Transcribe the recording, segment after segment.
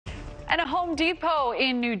And a Home Depot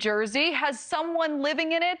in New Jersey has someone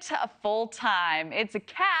living in it full time. It's a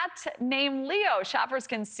cat named Leo. Shoppers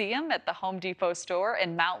can see him at the Home Depot store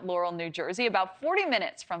in Mount Laurel, New Jersey, about 40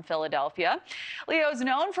 minutes from Philadelphia. Leo's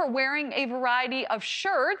known for wearing a variety of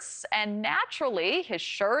shirts, and naturally, his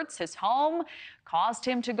shirts, his home, caused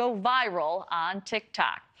him to go viral on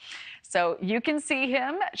TikTok. So you can see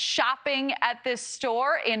him shopping at this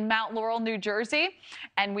store in Mount Laurel, New Jersey.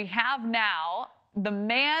 And we have now the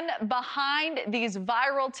man behind these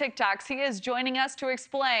viral TikToks. He is joining us to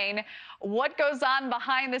explain what goes on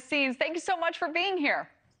behind the scenes. Thank you so much for being here.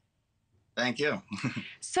 Thank you.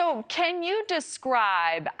 So can you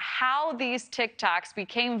describe how these TikToks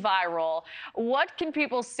became viral? What can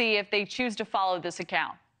people see if they choose to follow this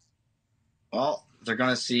account? Well, they're going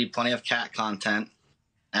to see plenty of cat content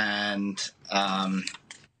and, a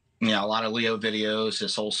lot of Leo videos,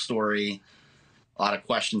 his whole story, a lot of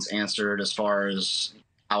questions answered as far as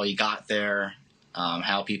how he got there,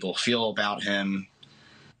 how people feel about him.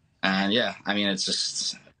 And yeah, I mean, it's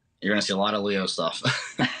just, you're going to see a lot of Leo stuff.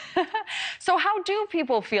 So how do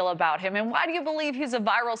people feel about him, and why do you believe he's a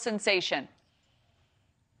viral sensation?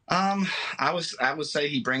 I would say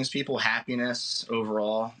he brings people happiness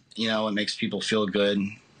overall. It makes people feel good.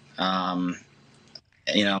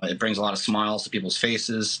 It brings a lot of smiles to people's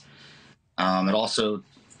faces. It also,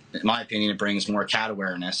 in my opinion, it brings more cat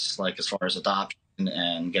awareness, like as far as adoption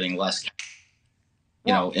and getting less,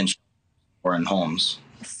 in homes.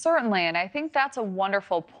 Certainly, and I think that's a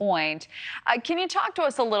wonderful point. Can you talk to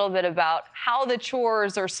us a little bit about how the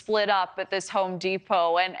chores are split up at this Home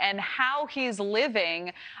Depot and how he's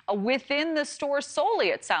living within the store solely,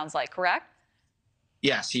 it sounds like, correct?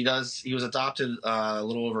 Yes, he does. He was adopted a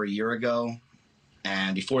little over a year ago,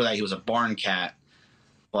 and before that he was a barn cat.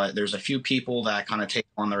 But there's a few people that kind of take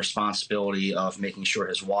on the responsibility of making sure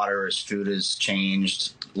his water, his food is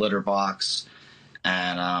changed, litter box,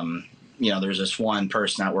 and there's this one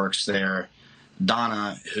person that works there,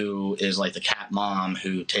 Donna, who is like the cat mom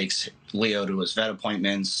who takes Leo to his vet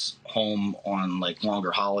appointments, home on like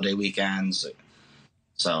longer holiday weekends.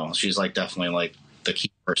 So she's like definitely like the key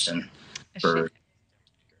person for.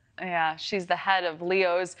 Yeah, she's the head of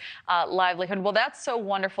Leo's livelihood. Well, that's so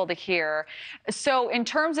wonderful to hear. So in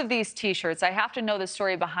terms of these T-shirts, I have to know the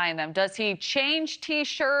story behind them. Does he change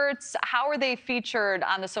T-shirts? How are they featured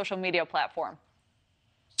on the social media platform?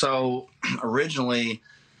 So originally,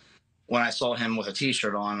 when I saw him with a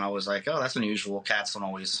T-shirt on, I was like, oh, that's unusual. Cats don't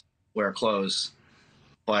always wear clothes.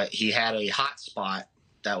 But he had a hot spot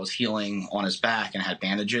that was healing on his back and had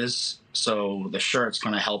bandages. So the shirts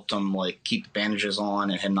kind of helped him like keep the bandages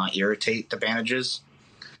on and him not irritate the bandages.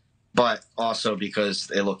 But also because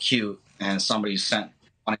they look cute, and somebody sent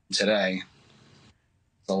one today.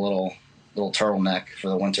 It's a little turtleneck for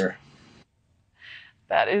the winter.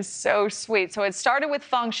 That is so sweet. So it started with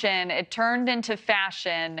function, it turned into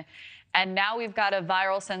fashion, and now we've got a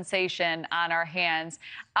viral sensation on our hands.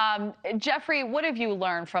 Jeffrey, what have you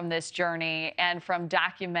learned from this journey and from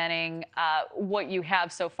documenting what you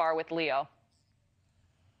have so far with Leo?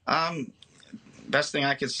 Best thing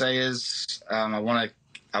I could say is I want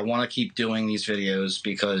to keep doing these videos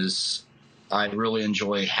because I really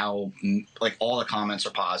enjoy how like all the comments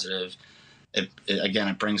are positive.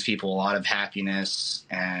 It brings people a lot of happiness,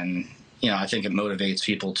 and I think it motivates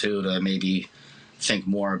people too to maybe think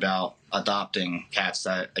more about adopting cats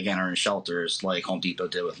that again are in shelters like Home Depot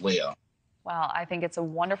did with Leo. Well, I think it's a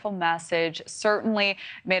wonderful message. Certainly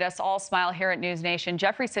made us all smile here at News Nation.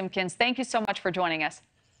 Jeffrey Simpkins, thank you so much for joining us.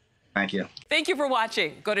 Thank you. Thank you for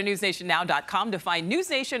watching. Go to newsnationnow.com to find News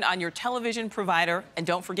Nation on your television provider. And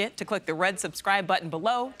don't forget to click the red subscribe button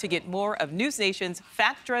below to get more of News Nation's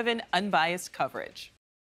fact-driven, unbiased coverage.